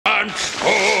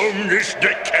Transform this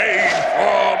decayed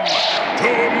form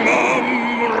to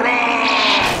Mumm-Ra!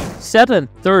 Set in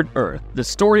Third Earth, the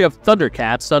story of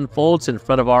Thundercats unfolds in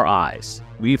front of our eyes.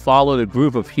 We follow a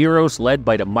group of heroes led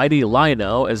by the mighty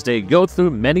Lionel as they go through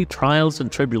many trials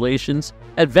and tribulations,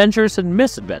 adventures and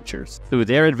misadventures. Through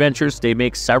their adventures, they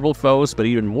make several foes but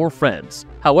even more friends.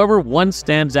 However, one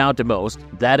stands out the most,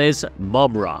 that is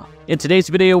Mumm-Ra. In today's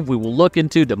video, we will look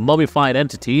into the mummified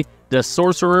entity, the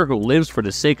sorcerer who lives for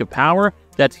the sake of power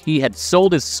that he had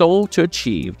sold his soul to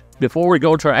achieve. Before we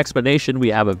go into our explanation, we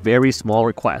have a very small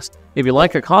request. If you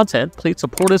like our content, please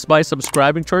support us by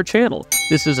subscribing to our channel.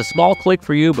 This is a small click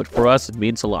for you, but for us it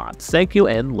means a lot. Thank you,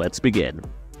 and let's begin.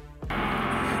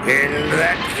 In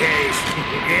that case...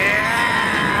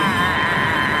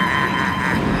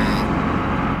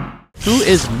 Who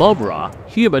is Mumm-Ra,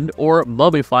 human or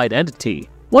mummified entity?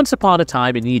 Once upon a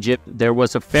time in Egypt, there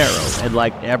was a pharaoh, and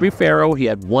like every pharaoh, he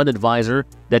had one advisor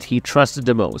that he trusted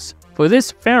the most. For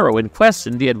this pharaoh in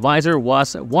question, the advisor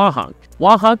was Wahang.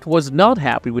 Wahang was not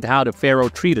happy with how the pharaoh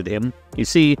treated him. You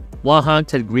see, Wahang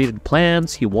had created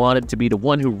plans. He wanted to be the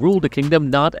one who ruled the kingdom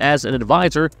not as an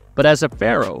advisor, but as a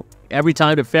pharaoh. Every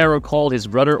time the pharaoh called his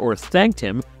brother or thanked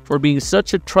him for being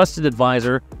such a trusted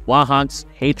advisor, Wahang's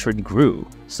hatred grew.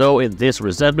 So in this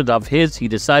resentment of his, he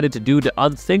decided to do the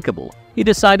unthinkable. He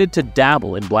decided to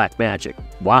dabble in black magic.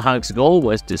 Wahang's goal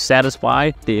was to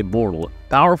satisfy the immortal,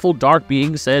 powerful dark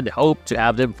beings and hoped to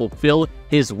have them fulfill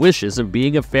his wishes of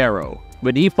being a pharaoh.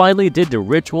 When he finally did the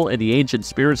ritual and the ancient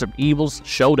spirits of evils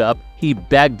showed up, he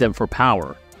begged them for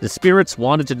power. The spirits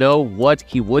wanted to know what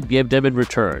he would give them in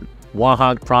return.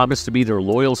 Wahang promised to be their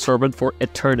loyal servant for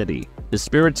eternity. The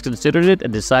spirits considered it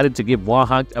and decided to give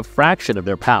Wahang a fraction of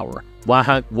their power.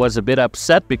 Wahang was a bit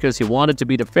upset because he wanted to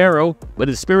be the pharaoh, but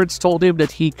the spirits told him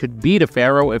that he could be the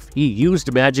pharaoh if he used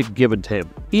the magic given to him.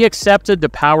 He accepted the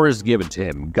powers given to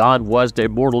him. God was the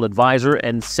immortal advisor,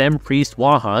 and Sem priest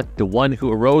Wahang, the one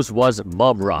who arose, was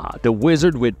Mumm-Ra, the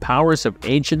wizard with powers of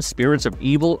ancient spirits of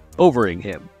evil overing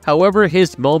him. However,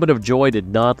 his moment of joy did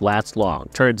not last long.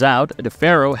 Turns out, the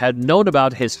pharaoh had known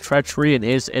about his treachery and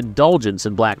his indulgence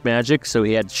in black magic, so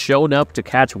he had shown up to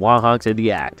catch Wahang in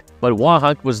the act. But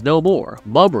Wahang was no more.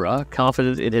 Mumm-Ra,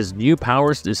 confident in his new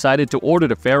powers, decided to order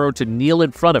the pharaoh to kneel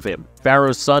in front of him.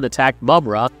 Pharaoh's son attacked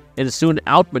Mumm-Ra and soon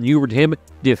outmaneuvered him,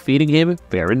 defeating him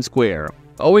fair and square.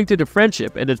 Owing to the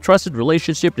friendship and the trusted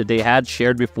relationship that they had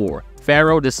shared before,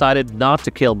 Pharaoh decided not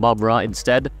to kill Mumm-Ra.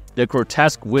 Instead, the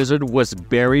grotesque wizard was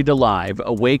buried alive,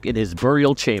 awake in his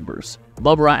burial chambers.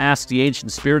 Mumm-Ra asked the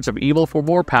ancient spirits of evil for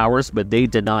more powers, but they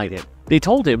denied him. They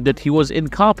told him that he was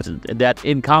incompetent and that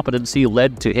incompetency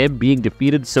led to him being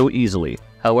defeated so easily.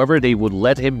 However, they would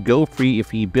let him go free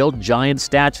if he built giant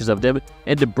statues of them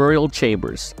in the burial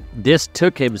chambers. This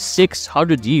took him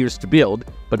 600 years to build,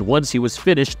 but once he was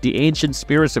finished, the ancient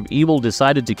spirits of evil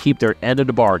decided to keep their end of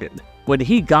the bargain. When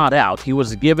he got out, he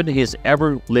was given his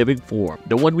ever-living form,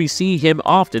 the one we see him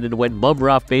often in when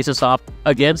Mumm-Ra faces off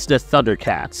against the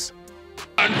Thundercats.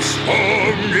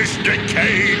 Transform this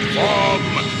decayed form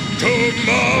to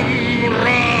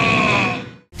Mumm-Ra!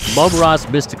 Mumm-Ra's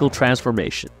mystical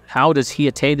transformation. How does he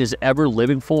attain his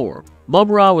ever-living form?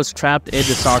 Mumm-Ra was trapped in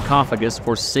the sarcophagus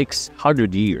for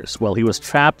 600 years. While he was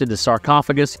trapped in the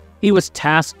sarcophagus, he was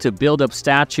tasked to build up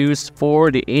statues for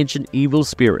the ancient evil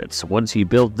spirits. Once he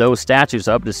built those statues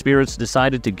up, the spirits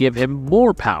decided to give him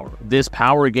more power. This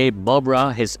power gave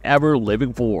Mumm-Ra his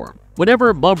ever-living form.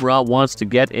 Whenever Mumm-Ra wants to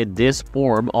get in this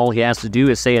form, all he has to do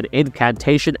is say an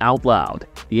incantation out loud.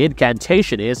 The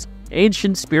incantation is,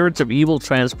 "Ancient spirits of evil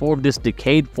transform this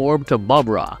decayed form to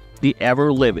Mumm-Ra, the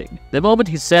ever-living." The moment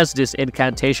he says this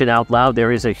incantation out loud,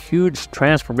 there is a huge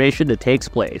transformation that takes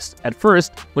place. At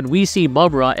first, when we see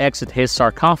Mumm-Ra exit his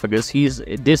sarcophagus, he's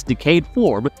in this decayed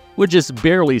form, which is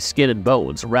barely skin and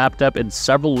bones, wrapped up in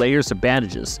several layers of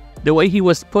bandages, the way he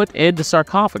was put in the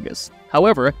sarcophagus.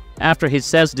 However, after he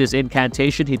says this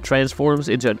incantation, he transforms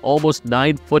into an almost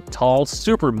 9-foot-tall,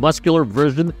 super muscular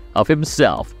version of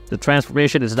himself. The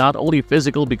transformation is not only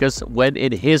physical because when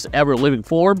in his ever-living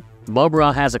form,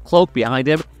 Mumm-Ra has a cloak behind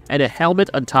him and a helmet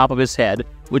on top of his head,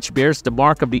 which bears the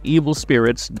mark of the evil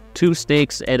spirits, 2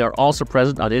 snakes, and are also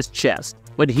present on his chest.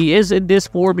 When he is in this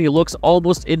form, he looks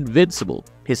almost invincible.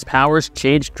 His powers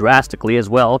change drastically as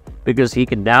well because he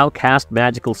can now cast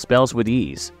magical spells with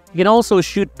ease. He can also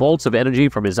shoot bolts of energy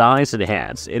from his eyes and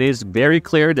hands. It is very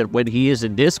clear that when he is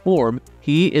in this form,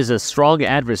 he is a strong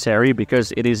adversary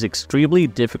because it is extremely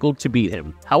difficult to beat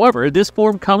him. However, this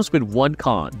form comes with one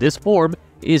con. This form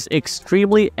is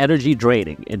extremely energy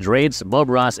draining and drains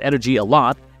Mumm-Ra's energy a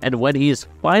lot, and when he is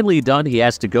finally done, he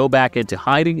has to go back into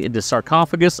hiding in the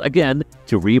sarcophagus again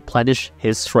to replenish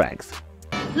his strength.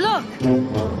 Look!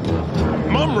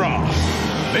 Mumm-Ra,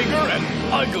 bigger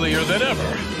and uglier than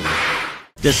ever.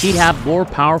 Does he have more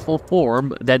powerful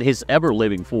form than his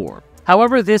ever-living form?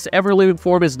 However, this ever-living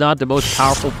form is not the most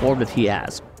powerful form that he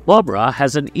has. Mumm-Ra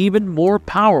has an even more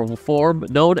powerful form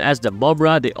known as the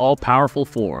Mumm-Ra, the all-powerful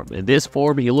form. In this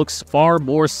form, he looks far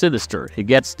more sinister. He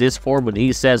gets this form when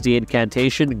he says the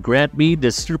incantation, "Grant me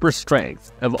the super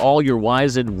strength of all your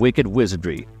wise and wicked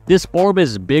wizardry." This form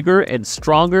is bigger and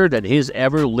stronger than his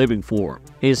ever-living form.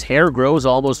 His hair grows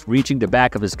almost reaching the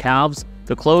back of his calves.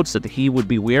 The clothes that he would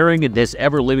be wearing in this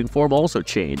ever-living form also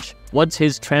change. Once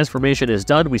his transformation is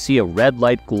done, we see a red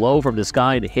light glow from the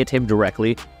sky and hit him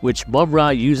directly, which Mumm-Ra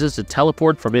uses to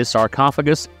teleport from his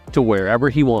sarcophagus to wherever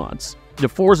he wants. The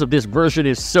force of this version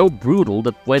is so brutal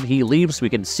that when he leaves, we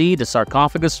can see the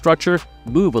sarcophagus structure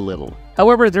move a little.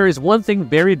 However, there is one thing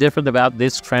very different about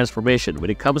this transformation.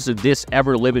 When it comes to this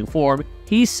ever-living form,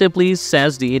 he simply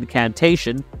says the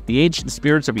incantation. The ancient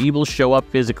spirits of evil show up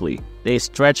physically. They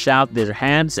stretch out their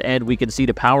hands and we can see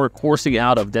the power coursing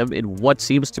out of them in what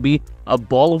seems to be a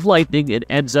ball of lightning and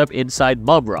ends up inside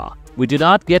Mumm-Ra. We do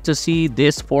not get to see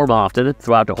this form often.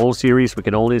 Throughout the whole series, we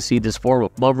can only see this form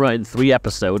of Mumm-Ra in 3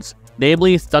 episodes.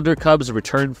 Namely, Thunder Cubs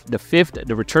Return the 5th,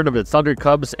 The Return of the Thunder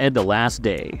Cubs, and The Last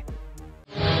Day.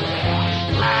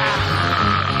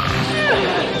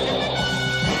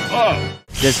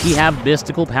 Does he have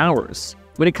mystical powers?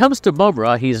 When it comes to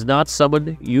Mumm-Ra, he is not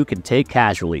someone you can take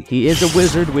casually. He is a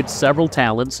wizard with several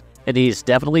talents, and he is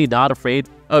definitely not afraid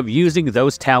of using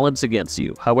those talents against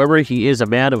you. However, he is a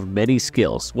man of many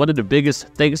skills. One of the biggest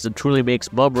things that truly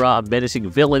makes Mumm-Ra a menacing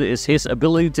villain is his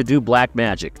ability to do black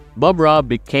magic. Mumm-Ra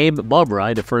became Mumm-Ra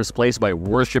in the first place by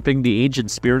worshipping the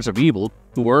ancient spirits of evil,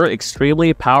 who were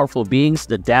extremely powerful beings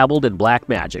that dabbled in black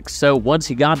magic. So once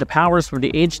he got the powers from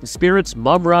the ancient spirits,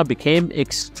 Mumm-Ra became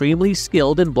extremely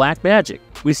skilled in black magic.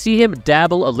 We see him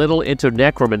dabble a little into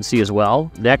necromancy as well.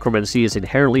 Necromancy is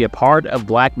inherently a part of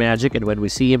black magic, and when we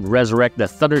see him resurrect the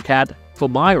Thundercat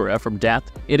Mumm-Ra from death,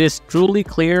 it is truly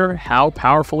clear how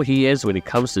powerful he is when it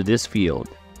comes to this field.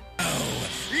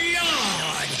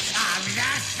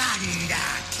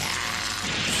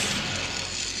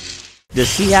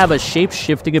 Does he have a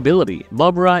shape-shifting ability?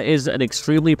 Mumm-Ra is an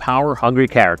extremely power-hungry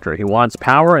character. He wants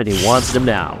power and he wants them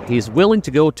now. He's willing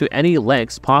to go to any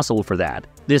lengths possible for that.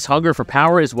 This hunger for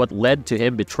power is what led to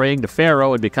him betraying the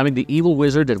Pharaoh and becoming the evil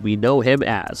wizard that we know him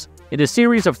as. In a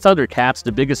series of Thundercats,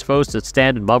 the biggest foes that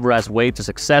stand in Mumm-Ra's way to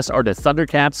success are the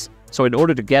Thundercats, so in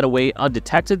order to get away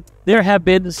undetected, there have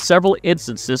been several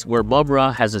instances where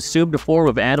Mumm-Ra has assumed the form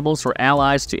of animals or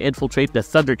allies to infiltrate the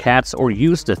Thundercats or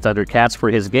use the Thundercats for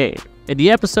his gain. In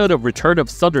the episode of Return of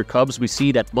Thunder Cubs, we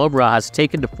see that Mumm-Ra has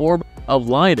taken the form of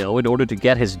Lino in order to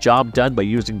get his job done by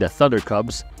using the Thunder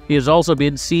Cubs. He has also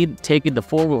been seen taking the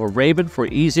form of a raven for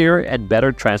easier and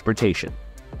better transportation.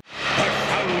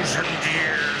 1,000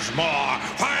 years more.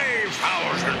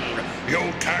 5,000.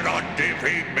 You cannot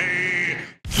defeat me.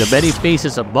 The many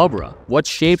faces of Mumm-Ra, what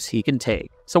shapes he can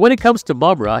take. So when it comes to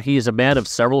Mumm-Ra, he is a man of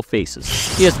several faces.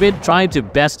 He has been trying to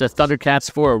best the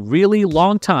Thundercats for a really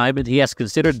long time, and he has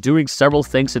considered doing several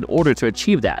things in order to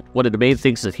achieve that. One of the main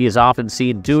things that he is often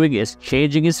seen doing is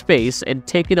changing his face and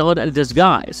taking on a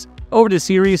disguise. Over the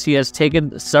series, he has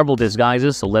taken several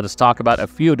disguises, so let us talk about a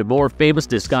few of the more famous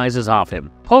disguises of him.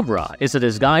 Mumm-Ra is a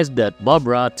disguise that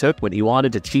Mumm-Ra took when he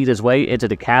wanted to cheat his way into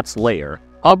the cat's lair.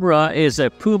 Mumm-Ra is a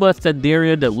Puma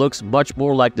Thenderian that looks much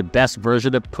more like the best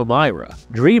version of Mumm-Ra.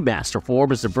 Dream Master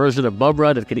form is the version of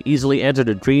Mumm-Ra that can easily enter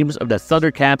the dreams of the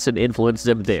Thundercats and influence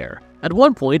them there. At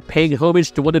one point, paying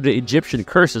homage to one of the Egyptian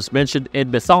curses mentioned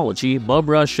in mythology,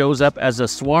 Mumm-Ra shows up as a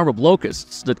swarm of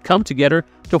locusts that come together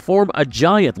to form a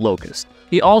giant locust.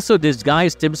 He also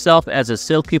disguised himself as a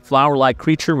silky flower-like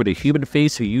creature with a human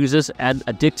face who uses an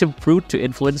addictive fruit to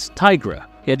influence Tigra.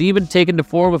 He had even taken the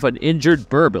form of an injured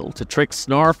Burble to trick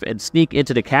Snarf and sneak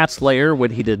into the cat's lair when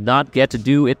he did not get to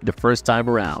do it the first time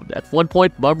around. At one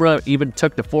point, Mumm-Ra even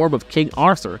took the form of King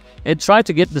Arthur and tried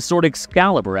to get the sword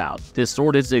Excalibur out. This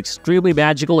sword is extremely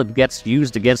magical and gets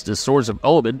used against the Swords of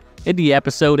Omen in the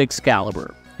episode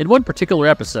Excalibur. In one particular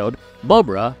episode,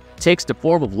 Mumm-Ra takes the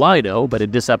form of Lino, but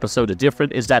in this episode the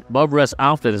difference is that Mumm-Ra's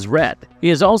outfit is red. He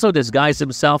has also disguised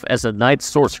himself as a night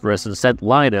sorceress and sent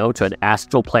Lino to an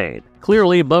astral plane.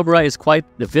 Clearly, Mumm-Ra is quite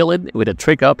the villain with a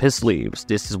trick up his sleeves.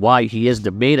 This is why he is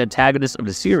the main antagonist of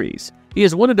the series. He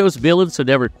is one of those villains who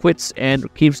never quits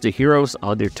and keeps the heroes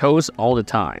on their toes all the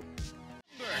time.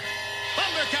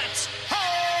 Thundercats!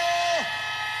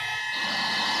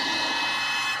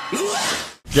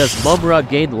 Does Mumm-Ra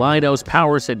gain Lino's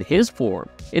powers in his form?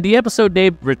 In the episode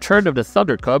named Return of the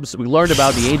Thunder Cubs, we learn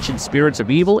about the ancient spirits of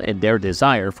evil and their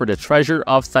desire for the treasure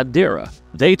of Thundera.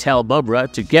 They tell Mumm-Ra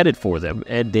to get it for them,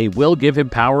 and they will give him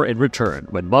power in return.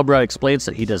 When Mumm-Ra explains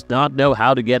that he does not know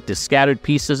how to get the scattered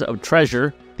pieces of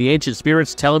treasure, the ancient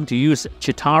spirits tell him to use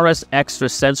Chitara's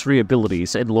extrasensory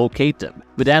abilities and locate them.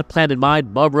 With that plan in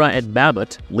mind, Mumm-Ra and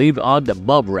Mammoth leave on the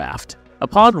Mumm Raft.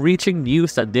 Upon reaching New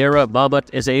Thundera,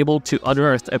 Mammoth is able to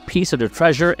unearth a piece of the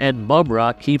treasure, and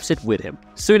Mumm-Ra keeps it with him.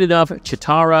 Soon enough,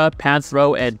 Chitara,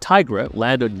 Panthro, and Tigra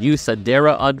land on New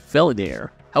Thundera on Felinair.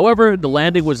 However, the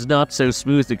landing was not so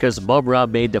smooth because Mumm-Ra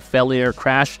made the Felinair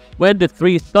crash. When the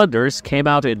three Thunders came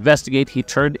out to investigate, he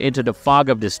turned into the Fog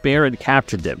of Despair and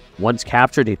captured them. Once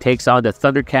captured, he takes on the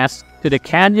Thundercats to the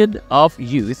Canyon of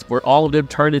Youth, where all of them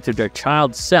turn into their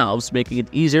child selves, making it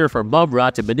easier for Mumm-Ra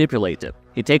to manipulate them.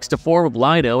 He takes the form of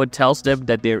Lino and tells them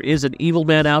that there is an evil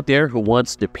man out there who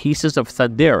wants the pieces of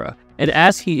Thundera. And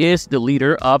as he is the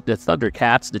leader of the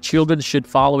Thundercats, the children should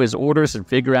follow his orders and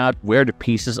figure out where the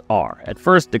pieces are. At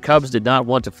first, the Cubs did not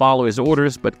want to follow his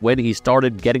orders, but when he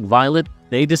started getting violent,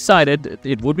 they decided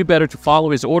it would be better to follow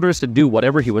his orders than do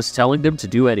whatever he was telling them to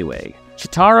do anyway.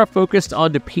 Chitara focused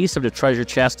on the piece of the treasure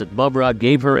chest that Mumm-Ra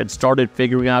gave her and started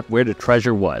figuring out where the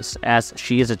treasure was. As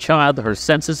she is a child, her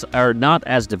senses are not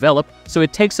as developed, so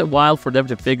it takes a while for them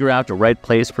to figure out the right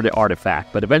place for the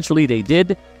artifact. But eventually they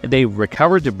did, and they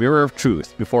recovered the Mirror of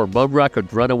Truth before Mumm-Ra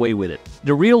could run away with it.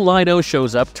 The real Lino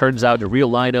shows up. Turns out the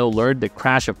real Lino learned the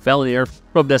crash of Felinair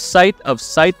from the sight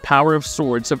power of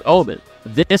Swords of Omen.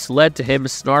 This led to him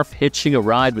Snarf hitching a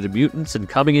ride with the mutants and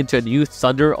coming into a New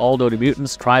Thunder. Although the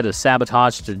mutants tried to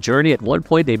sabotage the journey, at one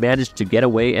point they managed to get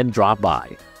away and drop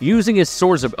by. Using his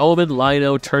Swords of Omen,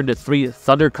 Lino turned the three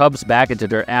Thunder Cubs back into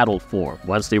their adult form.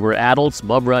 Once they were adults,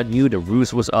 Mumm-Ra knew the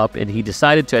ruse was up, and he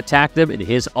decided to attack them in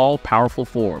his all-powerful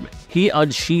form. He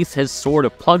unsheathed his Sword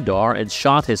of Plundar and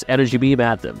shot his energy beam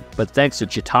at them. But thanks to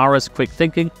Chitara's quick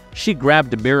thinking, she grabbed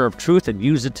the Mirror of Truth and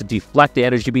used it to deflect the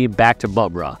energy beam back to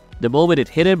Mumm-Ra. The moment it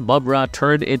hit him, Mumm-Ra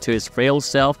turned into his frail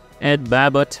self, and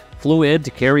Mammoth flew in to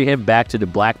carry him back to the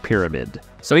Black Pyramid.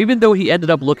 So even though he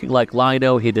ended up looking like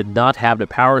Lino, he did not have the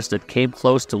powers that came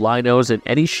close to Lino's in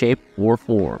any shape or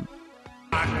form.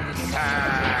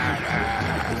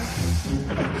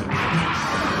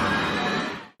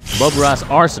 Mumm-Ra's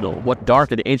arsenal. What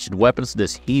dark and ancient weapons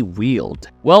does he wield?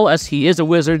 Well, as he is a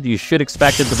wizard, you should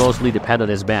expect him to mostly depend on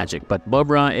his magic, but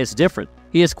Mumm-Ra is different.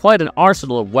 He has quite an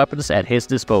arsenal of weapons at his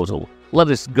disposal. Let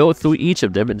us go through each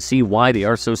of them and see why they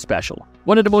are so special.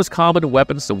 One of the most common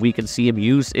weapons that we can see him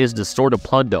use is the Sword of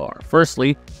Plundar.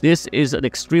 Firstly, this is an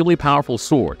extremely powerful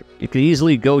sword. It can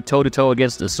easily go toe-to-toe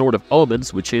against the Sword of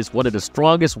Omens, which is one of the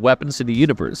strongest weapons in the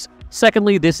universe.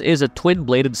 Secondly, this is a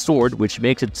twin-bladed sword, which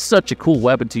makes it such a cool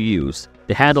weapon to use.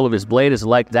 The handle of his blade is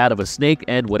like that of a snake,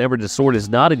 and whenever the sword is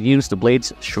not in use, the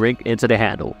blades shrink into the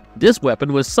handle. This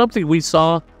weapon was something we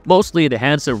saw mostly in the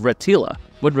hands of Rattila.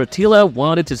 When Rattila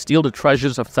wanted to steal the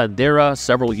treasures of Thundera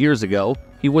several years ago,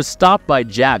 he was stopped by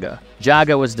Jaga.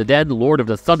 Jaga was the then Lord of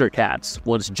the Thundercats.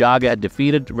 Once Jaga had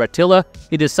defeated Rattila,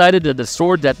 he decided that the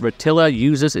sword that Rattila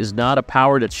uses is not a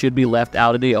power that should be left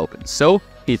out in the open. So,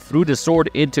 he threw the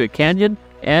sword into a canyon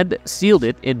and sealed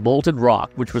it in molten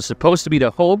rock, which was supposed to be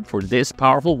the home for this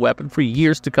powerful weapon for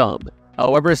years to come.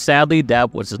 However, sadly,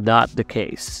 that was not the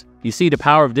case. You see, the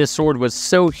power of this sword was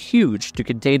so huge to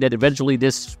contain that eventually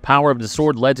this power of the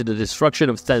sword led to the destruction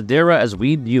of Thundera as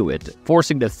we knew it,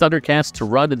 forcing the Thundercats to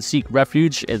run and seek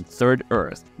refuge in Third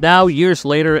Earth. Now, years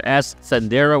later, as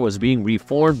Thundera was being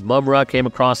reformed, Mumm-Ra came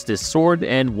across this sword,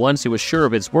 and once he was sure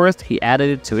of its worth, he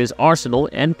added it to his arsenal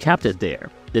and kept it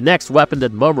there. The next weapon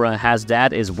that Mumm-Ra has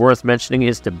that is worth mentioning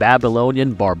is the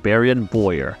Babylonian Barbarian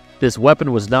Boyar. This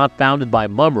weapon was not founded by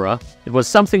Mumm-Ra, it was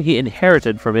something he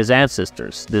inherited from his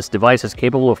ancestors. This device is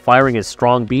capable of firing a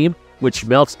strong beam, which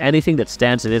melts anything that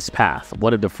stands in its path.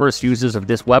 One of the first uses of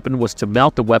this weapon was to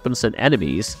melt the weapons and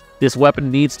enemies. This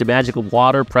weapon needs the magical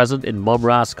water present in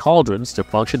Mumm-Ra's cauldrons to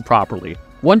function properly.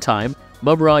 One time,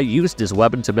 Mumm-Ra used this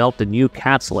weapon to melt the new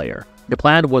Cat Slayer. The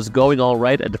plan was going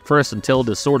alright at first until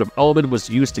the Sword of Omen was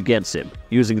used against him.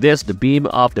 Using this, the beam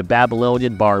of the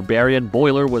Babylonian Barbarian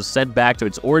Boiler was sent back to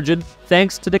its origin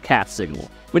thanks to the cat signal.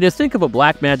 When you think of a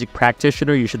black magic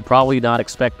practitioner, you should probably not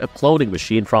expect a cloning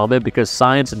machine from him because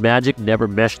science and magic never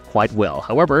meshed quite well.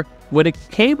 However, when it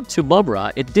came to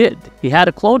Mumm-Ra, it did. He had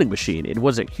a cloning machine. It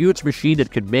was a huge machine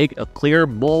that could make a clear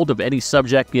mold of any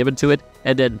subject given to it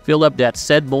and then fill up that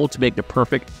said mold to make the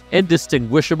perfect,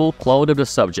 indistinguishable clone of the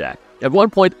subject. At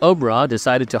one point, Mumm-Ra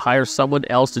decided to hire someone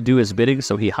else to do his bidding,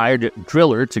 so he hired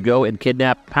Driller to go and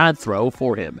kidnap Panthro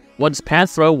for him. Once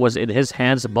Panthro was in his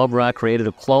hands, Mumm-Ra created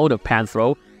a clone of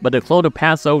Panthro but the clone of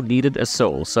Pantho needed a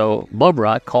soul, so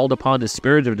Mumm-Ra called upon the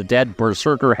spirit of the dead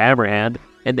Berserker Hammerhand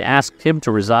and asked him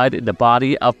to reside in the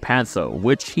body of Pantho,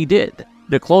 which he did.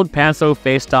 The clone Pantho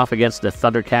faced off against the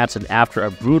Thundercats, and after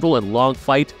a brutal and long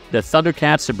fight, the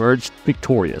Thundercats emerged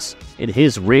victorious. In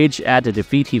his rage at the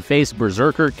defeat, he faced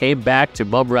Berserker, came back to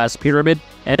Mumm-Ra's pyramid,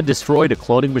 and destroyed the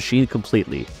cloning machine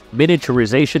completely.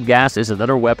 Miniaturization gas is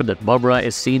another weapon that Mumm-Ra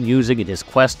is seen using in his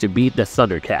quest to beat the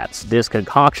Thundercats. This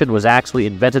concoction was actually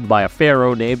invented by a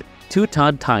pharaoh named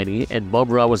Tutankhamun, and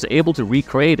Mumm-Ra was able to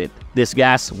recreate it. This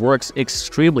gas works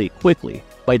extremely quickly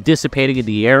by dissipating in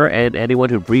the air, and anyone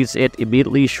who breathes it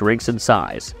immediately shrinks in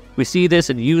size. We see this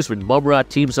in use when Mumm-Ra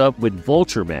teams up with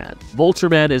Vulture Man. Vulture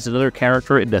Man is another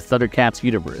character in the Thundercats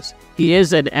universe. He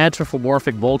is an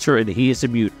anthropomorphic vulture and he is a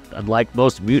mutant. Unlike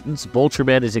most mutants, Vulture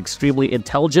Man is extremely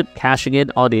intelligent, cashing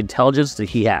in on the intelligence that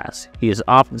he has. He is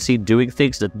often seen doing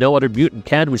things that no other mutant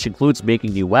can, which includes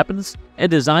making new weapons and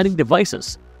designing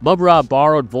devices. Mumm-Ra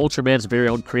borrowed Vulture Man's very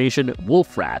own creation,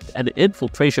 Mumm-Ra, an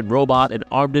infiltration robot, and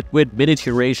armed it with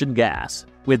miniaturization gas.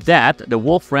 With that, the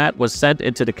Mumm-Ra was sent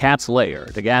into the cat's lair.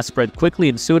 The gas spread quickly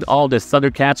and soon all the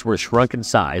Thundercats were shrunk in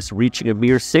size, reaching a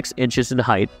mere 6 inches in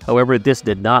height. However, this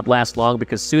did not last long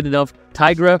because soon enough,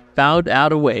 Tigra found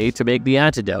out a way to make the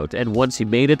antidote, and once he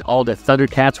made it, all the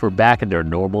Thundercats were back in their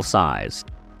normal size.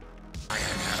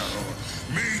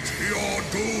 Meet your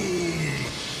doom,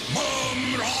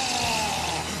 Mumm-Ra,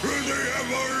 the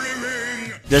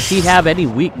ever-living. Does he have any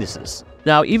weaknesses?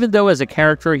 Now, even though as a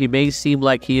character he may seem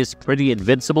like he is pretty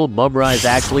invincible, Mumm-Ra is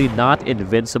actually not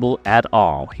invincible at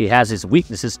all. He has his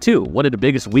weaknesses too. One of the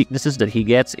biggest weaknesses that he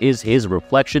gets is his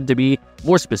reflection, to be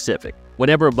more specific.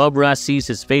 Whenever Mumm-Ra sees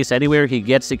his face anywhere, he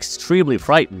gets extremely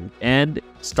frightened and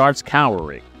starts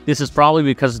cowering. This is probably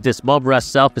because this Mumm-Ra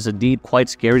self is indeed quite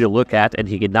scary to look at and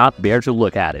he cannot bear to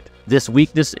look at it. This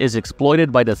weakness is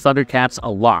exploited by the Thundercats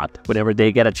a lot. Whenever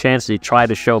they get a chance, they try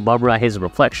to show Mumm-Ra his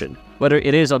reflection. Whether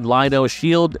it is on Lino's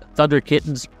shield, Thunder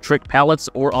Kitten's trick pellets,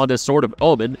 or on the Sword of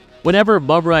Omen, whenever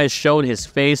Mumm-Ra is shown his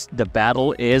face, the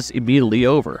battle is immediately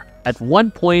over. At one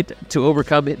point, to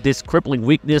overcome this crippling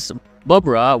weakness,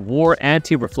 Mumm-Ra wore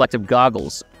anti-reflective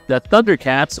goggles. The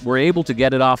Thundercats were able to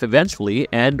get it off eventually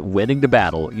and winning the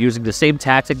battle, using the same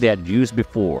tactic they had used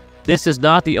before. This is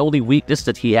not the only weakness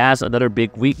that he has. Another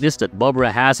big weakness that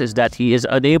Mumm-Ra has is that he is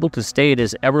unable to stay in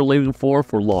his ever-living form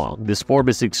for long. This form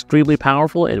is extremely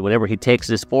powerful, and whenever he takes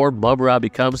this form, Mumm-Ra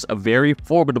becomes a very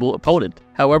formidable opponent.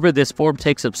 However, this form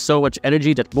takes up so much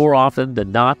energy that more often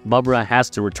than not, Mumm-Ra has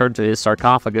to return to his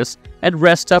sarcophagus and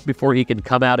rest up before he can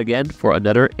come out again for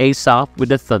another ace-off with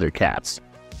the Thundercats.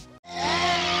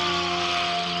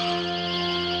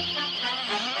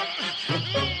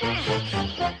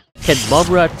 Can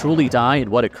Mumm-Ra truly die,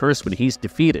 and what occurs when he's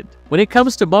defeated? When it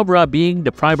comes to Mumm-Ra being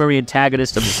the primary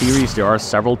antagonist of the series, there are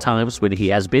several times when he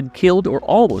has been killed or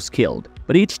almost killed,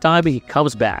 but each time he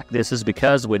comes back. This is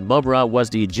because when Mumm-Ra was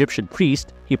the Egyptian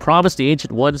priest, he promised the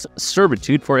Ancient Ones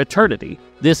servitude for eternity.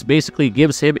 This basically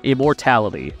gives him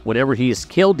immortality. Whenever he is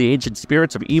killed, the ancient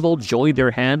spirits of evil join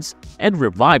their hands and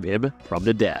revive him from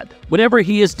the dead. Whenever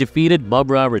he is defeated,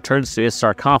 Mumm-Ra returns to his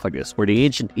sarcophagus, where the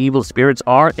ancient evil spirits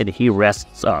are, and he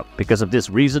rests up. Because of this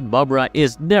reason, Mumm-Ra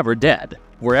is never dead.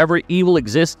 Wherever evil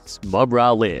exists,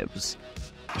 Mumm-Ra lives.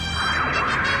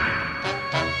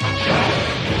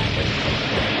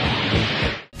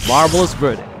 Marvelous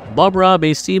verdict. Mumm-Ra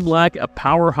may seem like a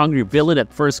power-hungry villain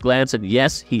at first glance, and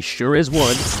yes, he sure is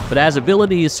one, but as a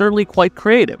villain he is certainly quite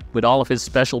creative. With all of his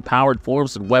special powered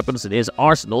forms and weapons in his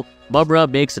arsenal, Mumm-Ra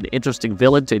makes an interesting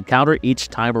villain to encounter each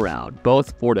time around,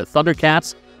 both for the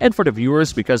Thundercats and for the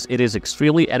viewers, because it is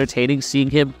extremely entertaining seeing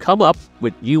him come up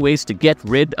with new ways to get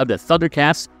rid of the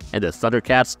Thundercats, and the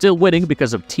Thundercats still winning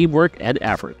because of teamwork and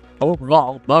effort.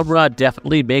 Overall, Mumm-Ra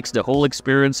definitely makes the whole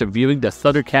experience of viewing the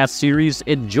Thundercats series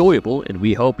enjoyable, and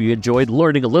we hope you enjoyed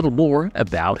learning a little more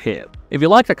about him. If you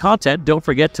like the content, don't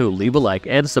forget to leave a like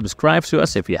and subscribe to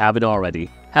us if you haven't already.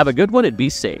 Have a good one and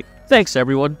be safe. Thanks,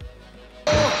 everyone.